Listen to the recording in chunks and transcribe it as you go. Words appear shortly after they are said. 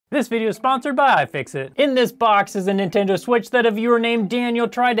This video is sponsored by iFixit. In this box is a Nintendo Switch that a viewer named Daniel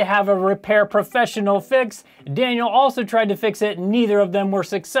tried to have a repair professional fix. Daniel also tried to fix it, neither of them were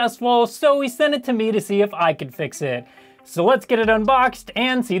successful, so he sent it to me to see if I could fix it. So let's get it unboxed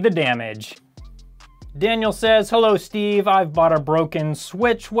and see the damage. Daniel says, "Hello Steve, I've bought a broken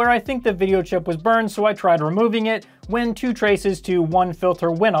Switch where I think the video chip was burned, so I tried removing it when 2 traces to 1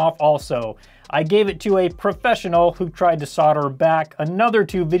 filter went off also. I gave it to a professional who tried to solder back another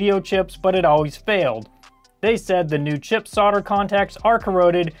 2 video chips, but it always failed. They said the new chip solder contacts are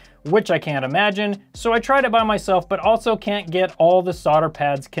corroded, which I can't imagine, so I tried it by myself but also can't get all the solder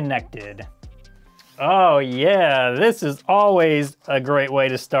pads connected." Oh yeah, this is always a great way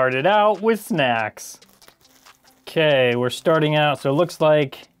to start it out with snacks. Okay, we're starting out, so it looks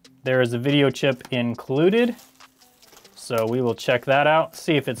like there is a video chip included. So we will check that out,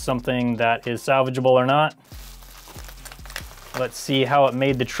 see if it's something that is salvageable or not. Let's see how it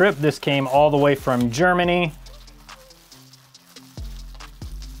made the trip. This came all the way from Germany.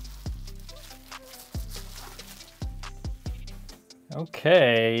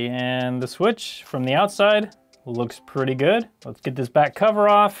 Okay, and the Switch from the outside looks pretty good. Let's get this back cover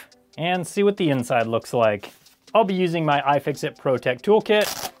off and see what the inside looks like. I'll be using my iFixit ProTech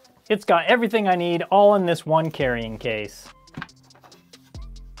toolkit. It's got everything I need all in this one carrying case.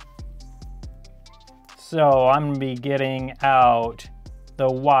 So I'm gonna be getting out the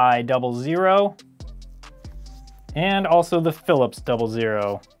Y00 and also the Phillips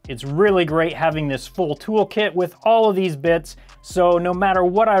 00. It's really great having this full toolkit with all of these bits, so no matter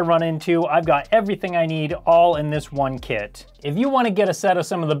what I run into, I've got everything I need all in this one kit. If you want to get a set of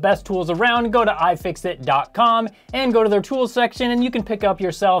some of the best tools around, go to ifixit.com and go to their tools section and you can pick up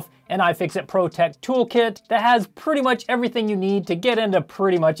yourself an iFixit ProTech toolkit that has pretty much everything you need to get into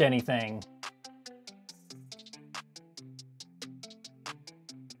pretty much anything.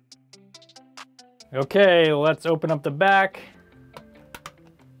 Okay, let's open up the back.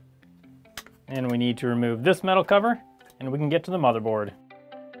 And we need to remove this metal cover and we can get to the motherboard.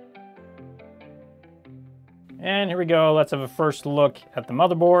 And here we go, let's have a first look at the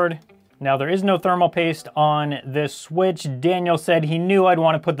motherboard. Now there is no thermal paste on this Switch. Daniel said he knew I'd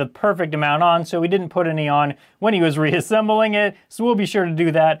want to put the perfect amount on, so he didn't put any on when he was reassembling it. So we'll be sure to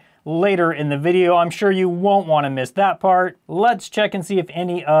do that later in the video. I'm sure you won't want to miss that part. Let's check and see if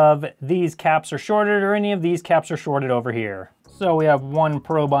any of these caps are shorted or any of these caps are shorted over here. So we have one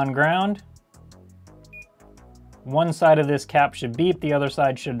probe on ground. One side of this cap should beep, the other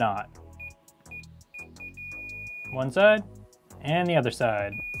side should not. One side and the other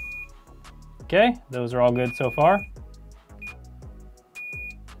side. Okay, those are all good so far.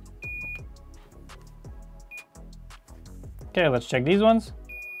 Okay, let's check these ones.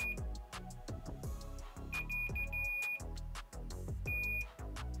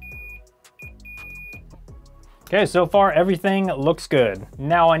 Okay, so far everything looks good.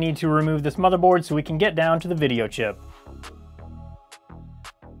 Now I need to remove this motherboard so we can get down to the video chip.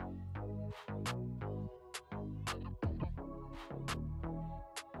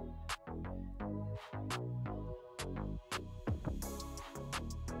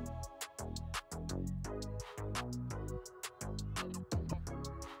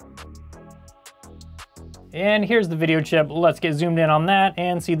 And here's the video chip. Let's get zoomed in on that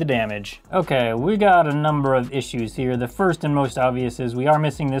and see the damage. Okay, we got a number of issues here. The first and most obvious is we are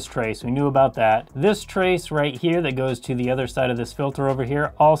missing this trace. We knew about that. This trace right here that goes to the other side of this filter over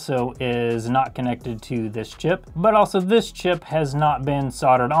here also is not connected to this chip, but also this chip has not been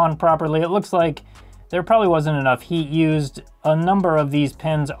soldered on properly. It looks like there probably wasn't enough heat used. A number of these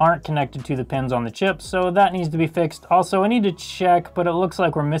pins aren't connected to the pins on the chip, so that needs to be fixed. Also, I need to check, but it looks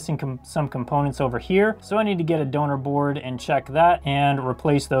like we're missing some components over here. So I need to get a donor board and check that and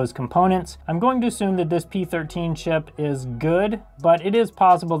replace those components. I'm going to assume that this P13 chip is good, but it is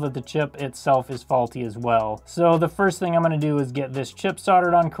possible that the chip itself is faulty as well. So the first thing I'm gonna do is get this chip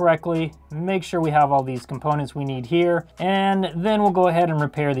soldered on correctly, make sure we have all these components we need here, and then we'll go ahead and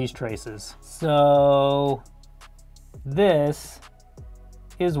repair these traces. So this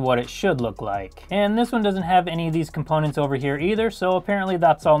is what it should look like. And this one doesn't have any of these components over here either, so apparently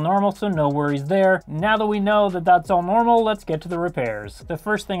that's all normal, so no worries there. Now that we know that that's all normal, let's get to the repairs. The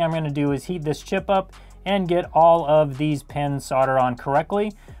first thing I'm gonna do is heat this chip up and get all of these pins soldered on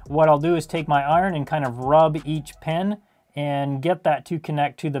correctly. What I'll do is take my iron and kind of rub each pin and get that to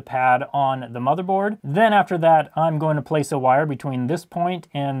connect to the pad on the motherboard. Then after that, I'm going to place a wire between this point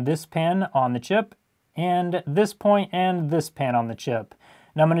and this pin on the chip, and this point and this pin on the chip.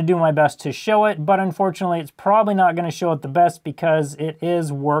 and I'm going to do my best to show it, but unfortunately it's probably not going to show it the best because it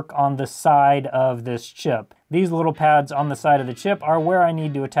is work on the side of this chip. These little pads on the side of the chip are where I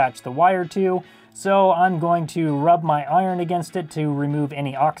need to attach the wire to, so I'm going to rub my iron against it to remove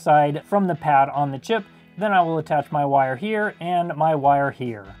any oxide from the pad on the chip. Then I will attach my wire here and my wire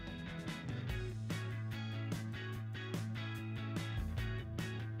here.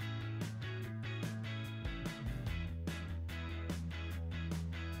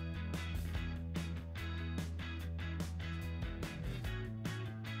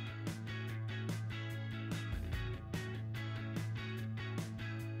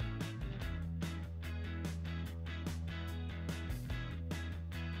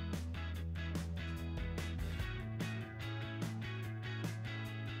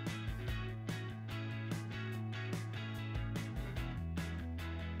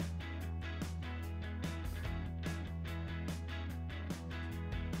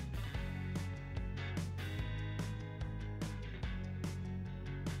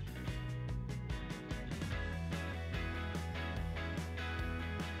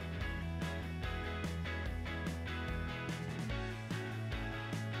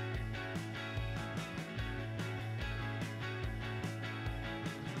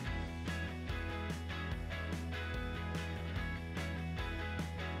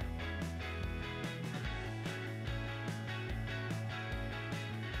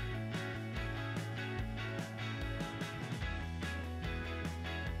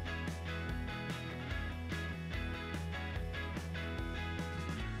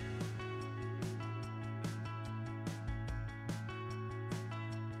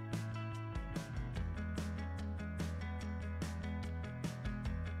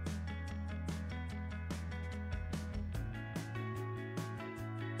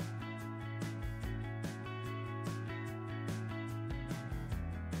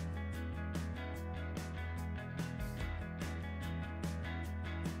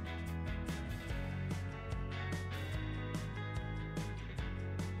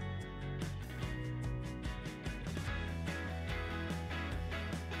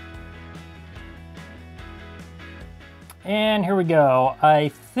 And here we go. I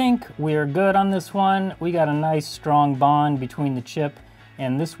think we're good on this one. We got a nice strong bond between the chip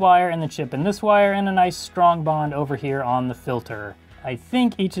and this wire and the chip and this wire, and a nice strong bond over here on the filter. I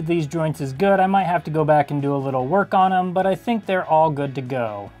think each of these joints is good. I might have to go back and do a little work on them, but I think they're all good to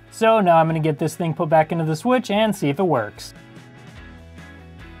go. So now I'm going to get this thing put back into the switch and see if it works.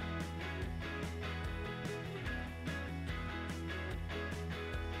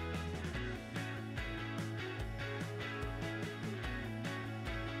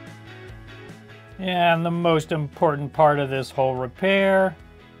 And the most important part of this whole repair,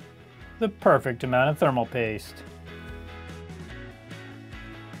 the perfect amount of thermal paste.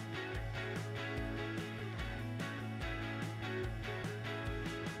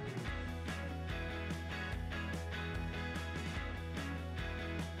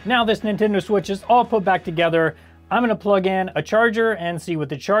 Now this Nintendo Switch is all put back together. I'm gonna plug in a charger and see what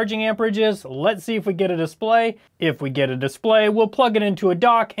the charging amperage is. Let's see if we get a display. If we get a display, we'll plug it into a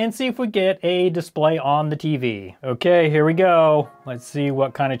dock and see if we get a display on the TV. Okay, here we go. Let's see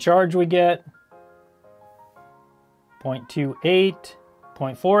what kind of charge we get. 0.28,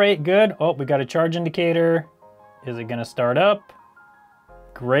 0.48, good. Oh, we got a charge indicator. Is it gonna start up?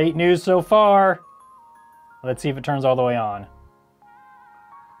 Great news so far. Let's see if it turns all the way on.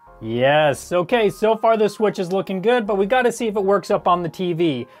 Yes, okay, so far the Switch is looking good, but we gotta see if it works up on the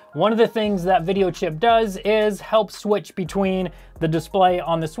TV. One of the things that video chip does is help switch between the display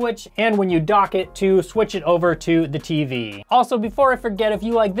on the Switch and when you dock it to switch it over to the TV. Also, before I forget, if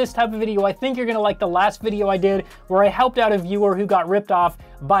you like this type of video, I think you're gonna like the last video I did where I helped out a viewer who got ripped off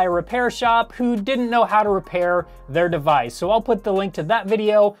by a repair shop who didn't know how to repair their device. So I'll put the link to that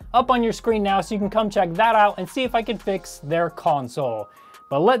video up on your screen now so you can come check that out and see if I can fix their console.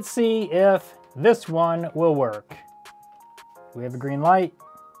 But let's see if this one will work. Do we have a green light?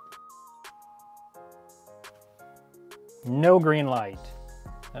 No green light.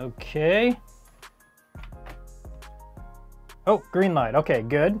 Okay. Oh, green light. Okay,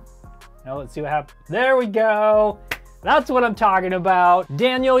 good. Now let's see what happens. There we go. That's what I'm talking about.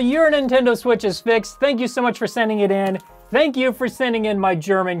 Daniel, your Nintendo Switch is fixed. Thank you so much for sending it in. Thank you for sending in my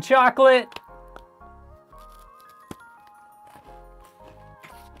German chocolate.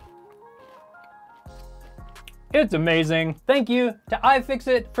 It's amazing. Thank you to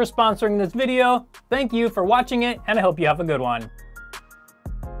iFixit for sponsoring this video. Thank you for watching it, and I hope you have a good one.